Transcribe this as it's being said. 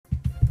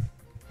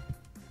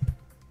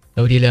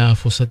Gabriela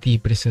Fossati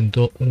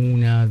presentó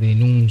una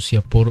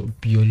denuncia por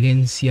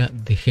violencia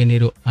de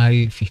género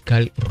al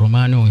fiscal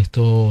Romano.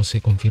 Esto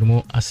se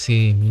confirmó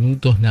hace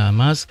minutos nada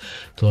más.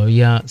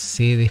 Todavía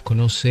se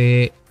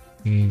desconoce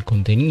el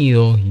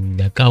contenido y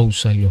la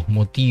causa, los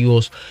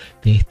motivos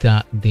de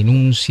esta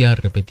denuncia,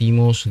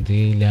 repetimos,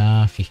 de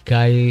la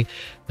fiscal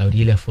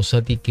Gabriela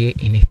Fossati, que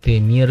en este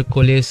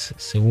miércoles,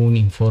 según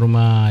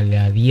informa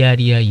la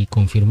diaria y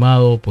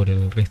confirmado por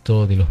el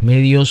resto de los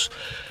medios,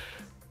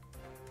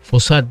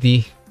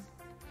 Fossati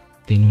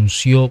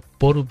denunció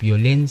por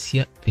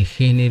violencia de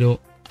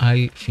género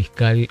al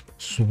fiscal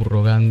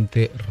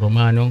subrogante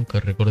Romano, que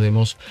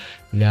recordemos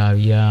la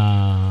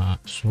había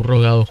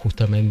subrogado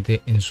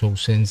justamente en su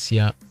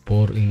ausencia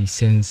por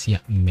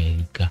licencia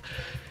médica.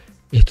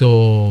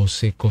 Esto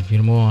se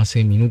confirmó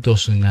hace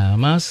minutos nada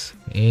más,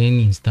 en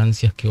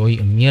instancias que hoy,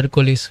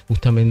 miércoles,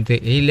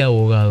 justamente el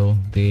abogado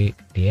de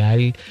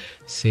Leal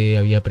se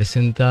había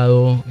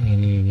presentado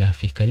en la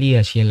fiscalía,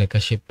 allí en la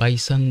calle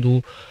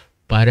Paysandú,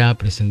 para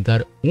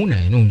presentar una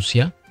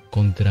denuncia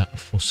contra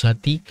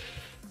Fossati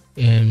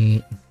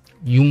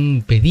y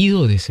un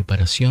pedido de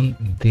separación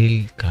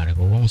del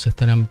cargo. Vamos a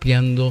estar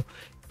ampliando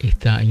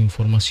esta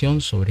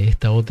información sobre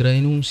esta otra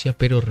denuncia,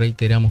 pero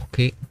reiteramos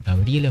que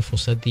Gabriela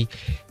Fossati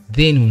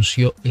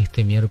denunció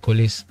este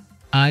miércoles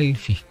al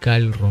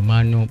fiscal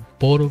Romano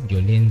por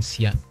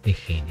violencia de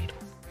género.